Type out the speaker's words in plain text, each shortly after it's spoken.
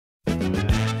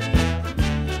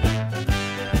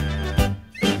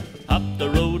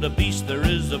what a beast there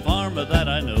is, a farmer that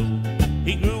I know.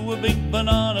 He grew a big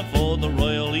banana for the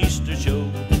Royal Easter Show,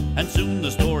 and soon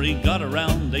the story got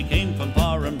around, they came from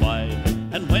far and wide.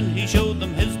 And when he showed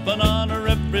them his banana,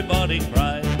 everybody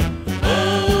cried,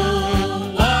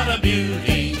 "Oh, what a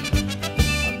beauty!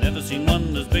 I've never seen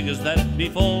one as big as that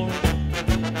before.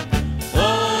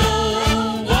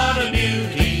 Oh, what a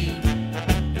beauty!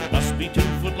 It must be 2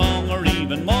 foot long or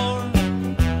even more.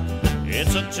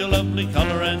 It's such a lovely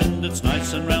color and it's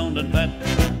nice and round and fat.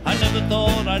 I never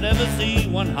thought I'd ever see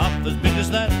one half as big as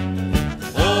that.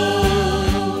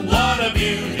 Oh, what a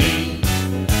beauty!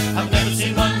 I've never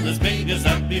seen one as big as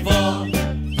that before."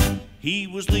 He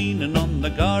was leaning on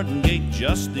the garden gate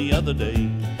just the other day,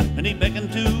 and he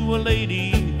beckoned to a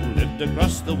lady who lived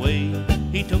across the way.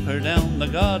 He took her down the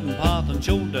garden path and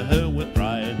showed to her with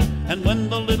pride, and when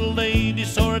the little lady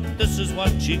saw it, this is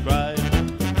what she cried,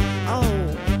 "Oh,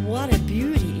 what a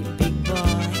beauty, big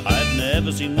boy. I've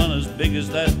never seen one as big as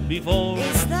that before.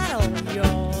 Is that all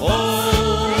yours?"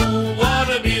 Oh, what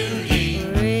a beauty!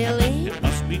 Really? It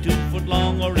must be 2 foot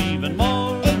long or even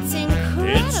more. It's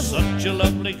incredible. It's such a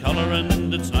lovely color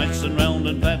and it's nice and round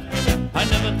and fat. I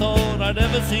never thought I'd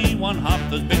ever see one half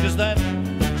as big as that.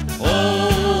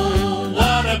 Oh,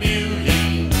 what a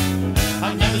beauty!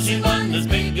 I've never seen one as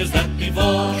big as that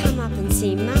before. Come up and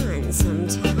see mine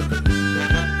sometime.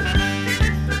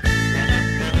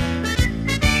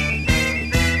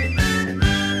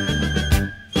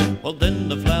 Well, then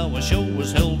the flower show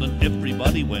was held and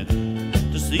everybody went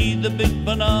to see the big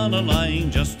banana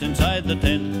lying just inside the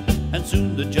tent. And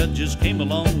soon the judges came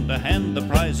along to hand the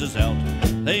prizes out.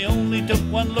 They only took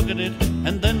one look at it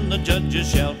and then the judges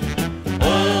shout,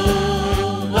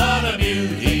 "Oh, what a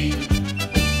beauty!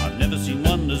 I've never seen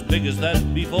one as big as that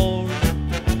before.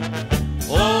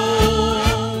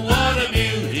 Oh, what a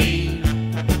beauty!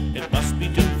 It must be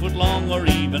 2 foot long or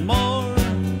even more.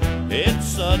 It's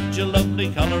such a lovely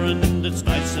color and it's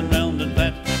nice and round and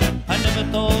fat. I never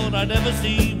thought I'd ever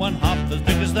see one half as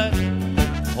big as that.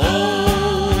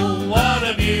 Oh, what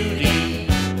a beauty!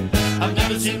 I've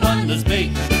never seen one as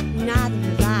big. Neither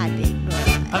have I, big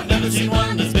boy. I've never seen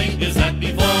one as big as that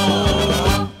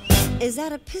before." Is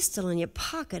that a pistol in your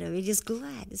pocket, or are you just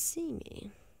glad to see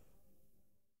me?